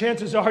 then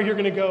chances are you're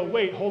going to go,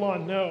 wait, hold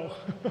on, no.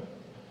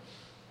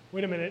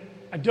 Wait a minute,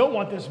 I don't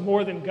want this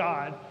more than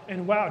God.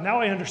 And wow,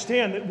 now I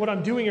understand that what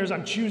I'm doing here is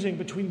I'm choosing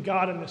between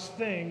God and this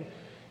thing,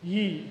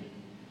 ye.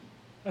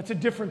 That's a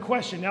different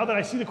question. Now that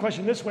I see the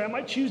question this way, I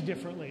might choose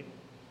differently.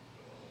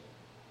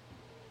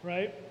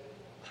 Right?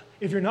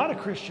 If you're not a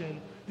Christian,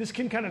 this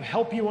can kind of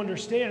help you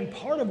understand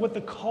part of what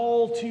the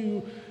call to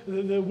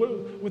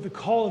what the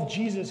call of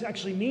Jesus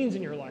actually means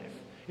in your life.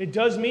 It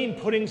does mean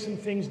putting some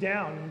things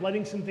down and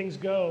letting some things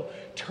go,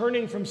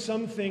 turning from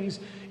some things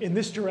in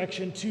this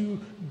direction to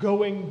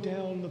going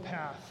down the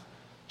path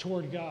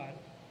toward God.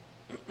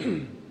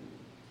 And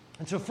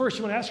so first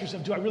you want to ask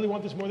yourself, do I really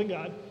want this more than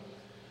God?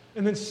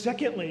 And then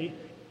secondly,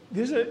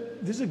 this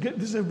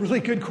is a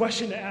really good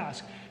question to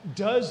ask.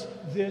 Does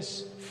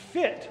this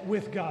fit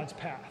with God's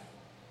path?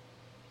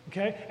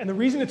 Okay? And the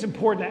reason it's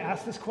important to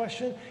ask this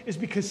question is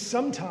because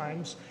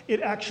sometimes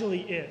it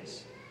actually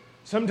is.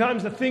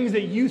 Sometimes the things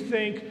that you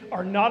think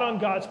are not on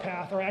God's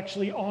path are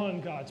actually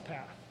on God's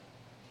path.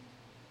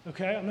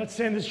 Okay? I'm not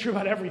saying this is true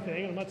about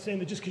everything. I'm not saying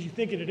that just because you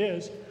think it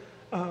is.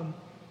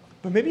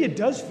 But maybe it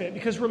does fit,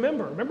 because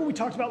remember we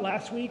talked about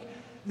last week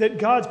that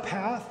God's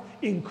path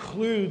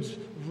includes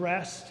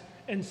rest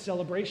and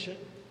celebration.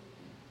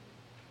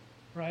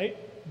 Right?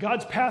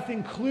 God's path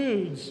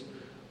includes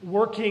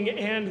working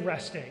and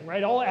resting,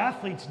 right? All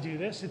athletes do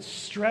this. It's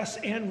stress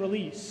and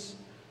release,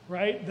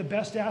 right? The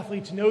best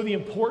athletes know the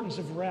importance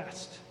of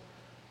rest.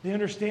 They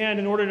understand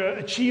in order to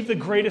achieve the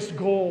greatest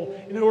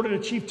goal, in order to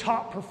achieve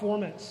top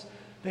performance,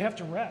 they have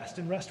to rest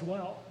and rest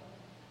well,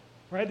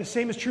 right? The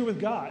same is true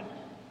with God.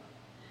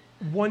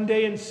 One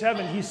day in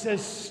 7, he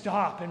says,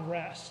 stop and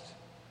rest.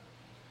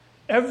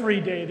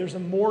 Every day there's a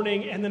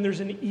morning and then there's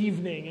an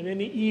evening, and in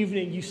the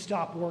evening you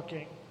stop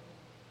working.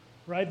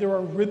 Right? There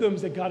are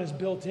rhythms that God has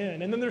built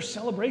in. And then there's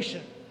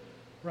celebration,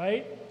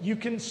 right? You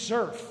can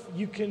surf.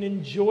 You can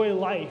enjoy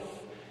life.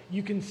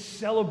 You can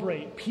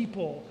celebrate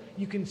people.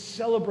 You can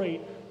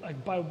celebrate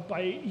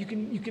you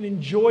can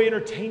enjoy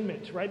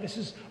entertainment, right? This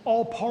is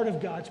all part of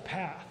God's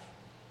path,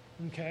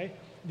 okay?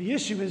 The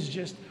issue is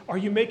just, are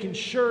you making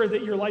sure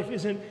that your life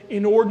isn't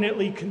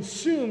inordinately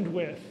consumed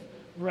with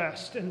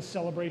rest and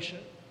celebration,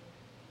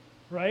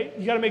 right?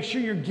 You got to make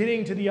sure you're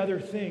getting to the other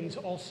things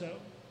also.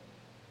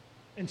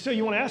 And so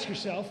you want to ask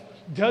yourself,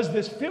 does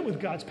this fit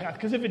with God's path?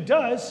 Because if it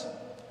does,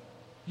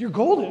 you're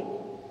golden.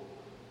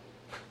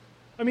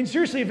 I mean,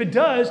 seriously, if it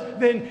does,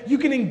 then you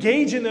can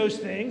engage in those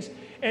things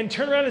and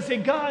turn around and say,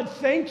 God,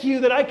 thank you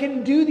that I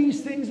can do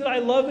these things that I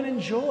love and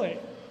enjoy.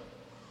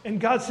 And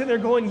God's sitting there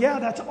going, yeah,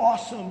 that's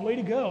awesome. Way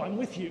to go. I'm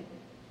with you.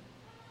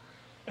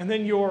 And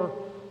then your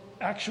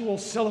actual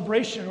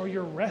celebration or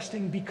your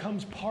resting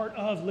becomes part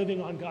of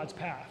living on God's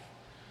path.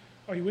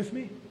 Are you with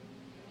me?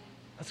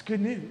 That's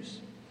good news.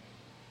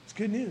 It's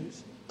good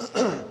news.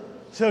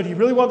 So do you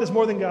really want this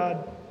more than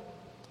God?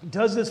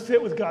 Does this fit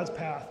with God's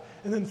path?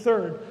 And then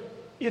third,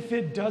 if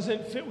it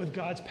doesn't fit with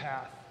God's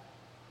path,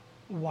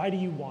 why do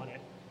you want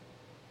it?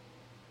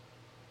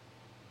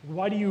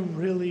 Why do you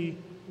really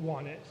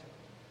want it?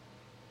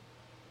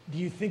 Do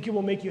you think it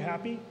will make you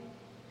happy?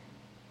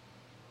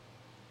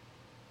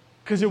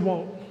 Because it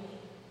won't.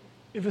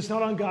 If it's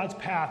not on God's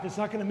path, it's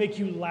not going to make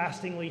you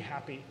lastingly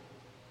happy.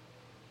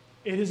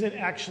 It isn't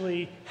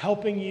actually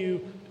helping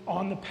you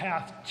on the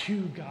path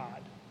to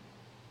God.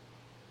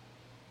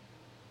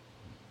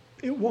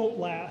 It won't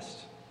last.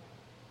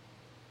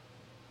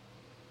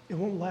 It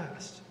won't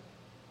last.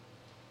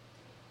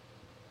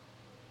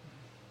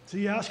 So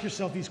you ask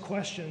yourself these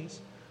questions,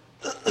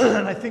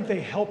 and I think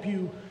they help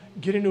you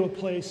get into a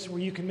place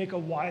where you can make a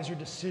wiser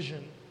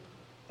decision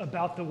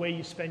about the way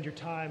you spend your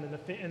time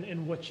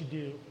and what you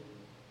do.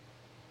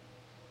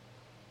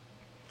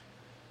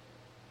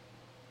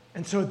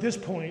 And so at this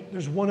point,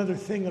 there's one other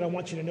thing that I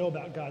want you to know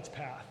about God's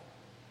path.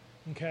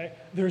 Okay?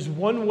 There's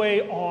one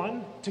way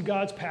on to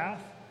God's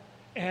path,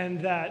 and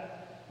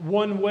that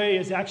one way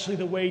is actually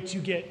the way to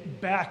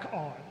get back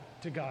on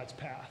to God's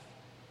path.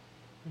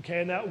 Okay?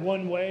 And that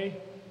one way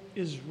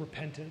is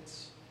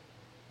repentance.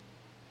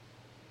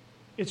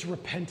 It's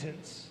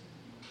repentance.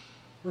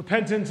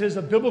 Repentance is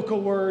a biblical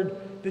word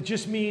that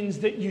just means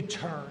that you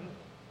turn.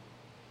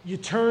 You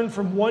turn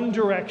from one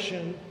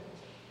direction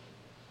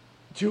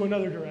to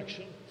another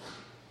direction.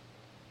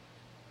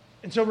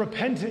 And so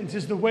repentance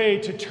is the way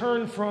to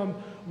turn from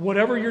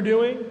whatever you're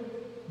doing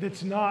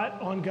that's not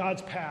on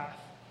God's path.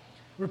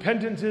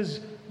 Repentance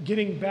is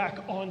getting back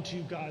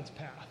onto God's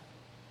path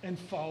and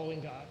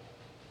following God.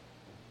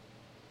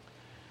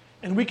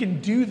 And we can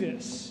do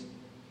this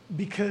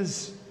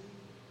because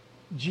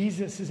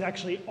Jesus is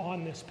actually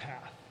on this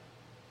path.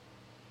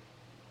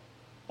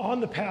 On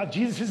the path.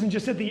 Jesus isn't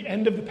just at the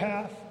end of the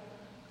path,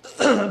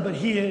 but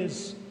he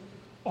is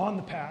on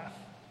the path.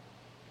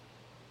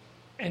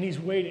 And he's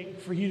waiting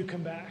for you to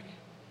come back.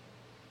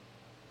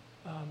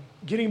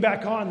 Getting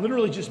back on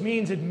literally just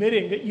means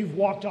admitting that you've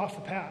walked off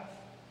the path.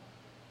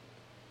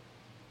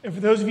 And for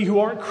those of you who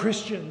aren't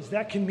Christians,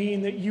 that can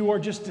mean that you are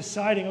just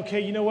deciding, okay,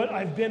 you know what?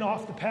 I've been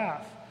off the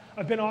path.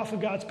 I've been off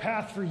of God's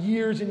path for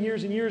years and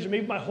years and years, or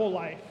maybe my whole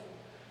life.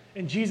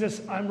 And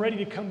Jesus, I'm ready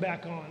to come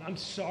back on. I'm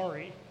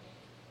sorry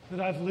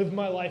that I've lived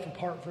my life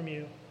apart from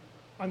you.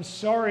 I'm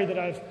sorry that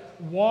I've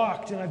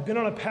walked and I've been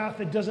on a path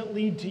that doesn't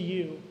lead to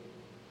you.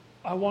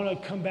 I want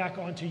to come back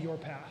onto your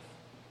path.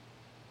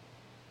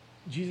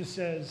 Jesus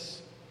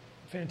says,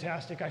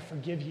 fantastic, I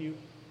forgive you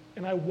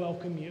and I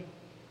welcome you.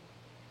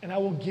 And I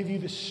will give you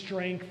the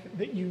strength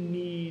that you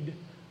need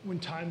when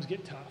times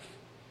get tough.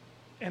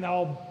 And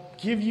I'll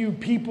give you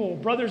people,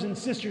 brothers and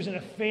sisters, and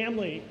a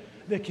family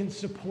that can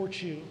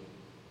support you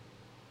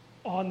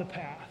on the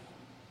path.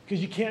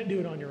 Because you can't do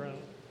it on your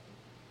own.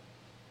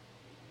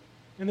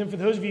 And then for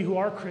those of you who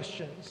are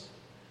Christians,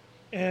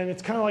 and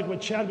it's kind of like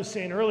what Chad was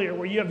saying earlier,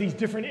 where you have these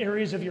different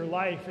areas of your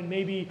life, and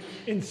maybe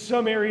in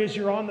some areas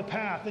you're on the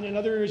path, and in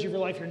other areas of your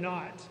life you're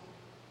not.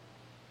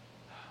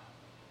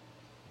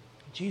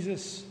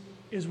 Jesus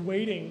is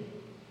waiting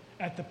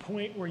at the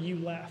point where you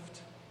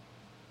left.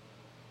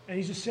 And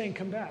he's just saying,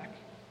 come back.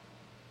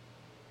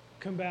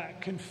 Come back.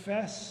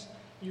 Confess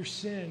your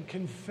sin.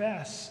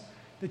 Confess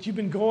that you've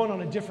been going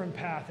on a different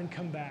path and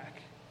come back.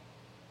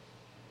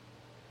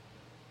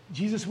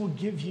 Jesus will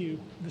give you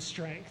the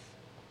strength.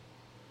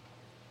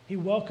 He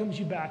welcomes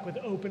you back with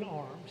open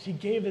arms. He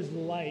gave his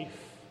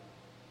life.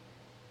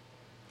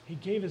 He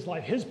gave his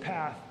life. His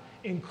path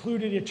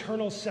included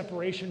eternal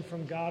separation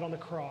from God on the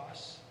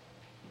cross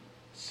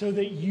so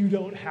that you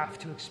don't have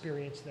to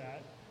experience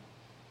that.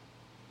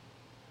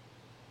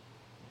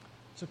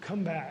 So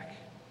come back.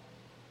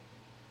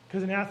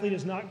 Because an athlete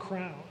is not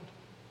crowned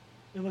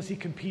unless he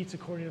competes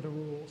according to the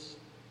rules.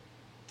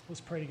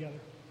 Let's pray together.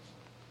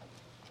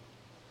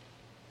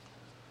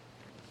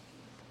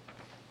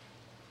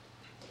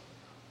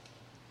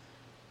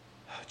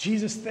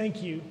 Jesus,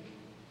 thank you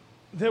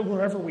that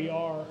wherever we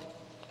are,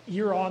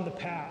 you're on the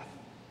path.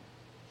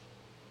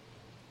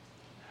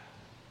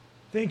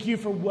 Thank you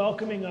for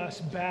welcoming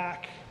us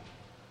back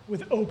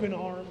with open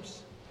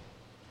arms.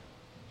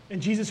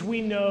 And Jesus,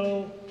 we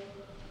know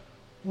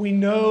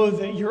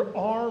that your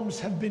arms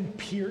have been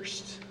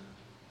pierced,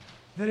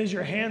 that as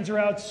your hands are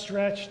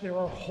outstretched, there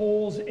are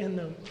holes in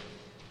them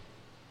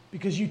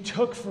because you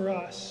took for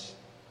us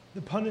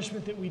the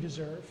punishment that we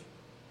deserve.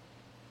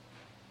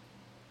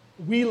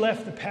 We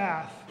left the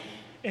path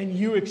and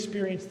you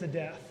experienced the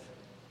death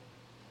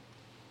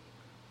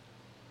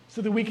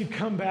so that we could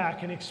come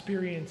back and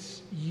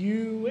experience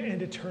you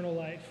and eternal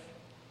life.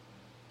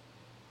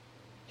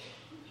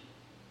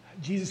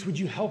 Jesus, would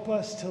you help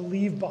us to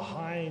leave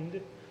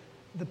behind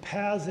the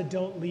paths that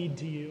don't lead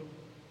to you?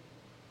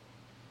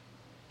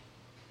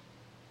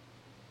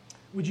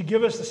 Would you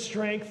give us the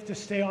strength to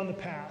stay on the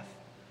path?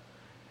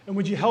 And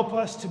would you help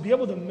us to be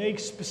able to make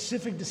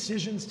specific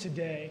decisions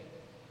today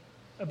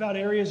about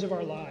areas of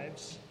our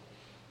lives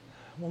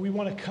where we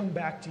want to come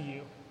back to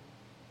you?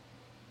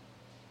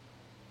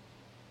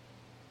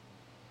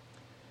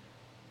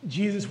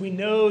 Jesus, we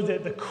know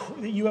that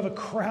you have a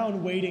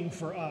crown waiting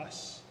for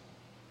us,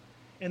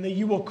 and that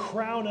you will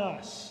crown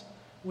us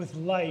with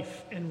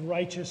life and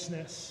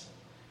righteousness.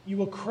 You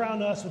will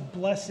crown us with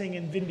blessing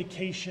and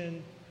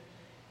vindication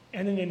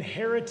and an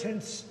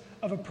inheritance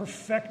of a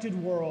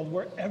perfected world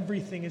where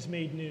everything is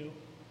made new.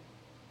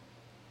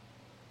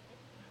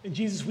 And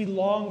Jesus, we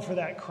long for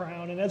that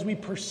crown, and as we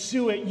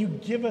pursue it, you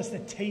give us a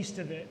taste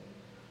of it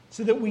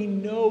so that we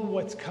know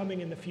what's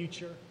coming in the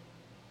future.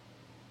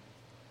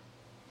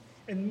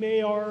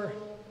 And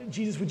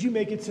Jesus, would you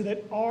make it so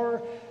that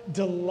our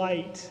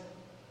delight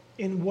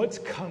in what's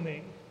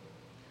coming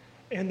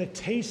and the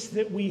taste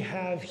that we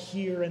have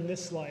here in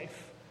this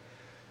life,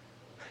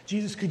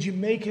 Jesus, could you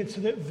make it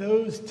so that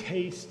those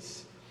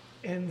tastes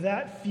and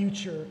that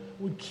future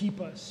would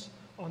keep us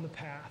on the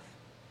path?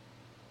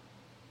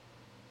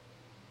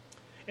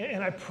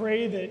 And I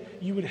pray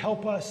that you would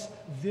help us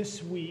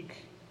this week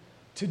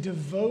to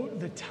devote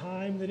the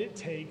time that it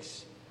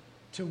takes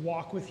to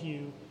walk with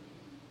you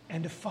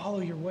and to follow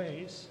your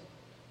ways.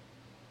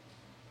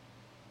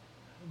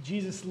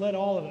 Jesus, let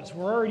all of us,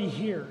 we're already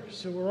here,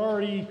 so we're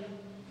already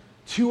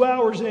 2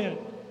 hours in.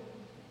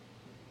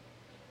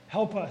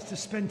 Help us to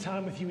spend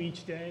time with you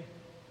each day.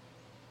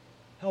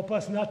 Help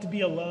us not to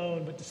be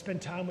alone, but to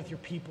spend time with your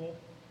people.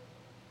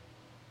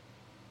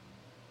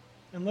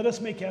 And let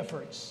us make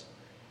efforts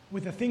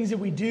with the things that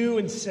we do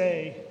and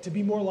say to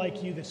be more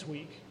like you this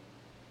week.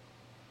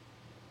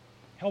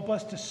 Help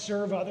us to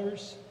serve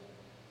others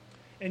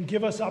and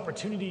give us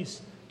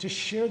opportunities to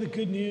share the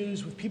good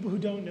news with people who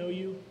don't know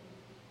you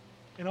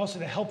and also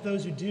to help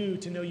those who do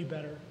to know you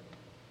better.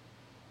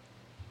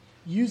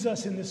 Use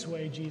us in this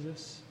way,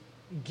 Jesus.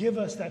 Give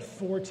us that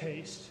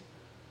foretaste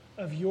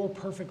of your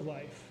perfect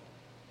life.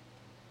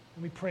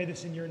 And we pray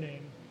this in your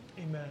name.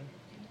 Amen.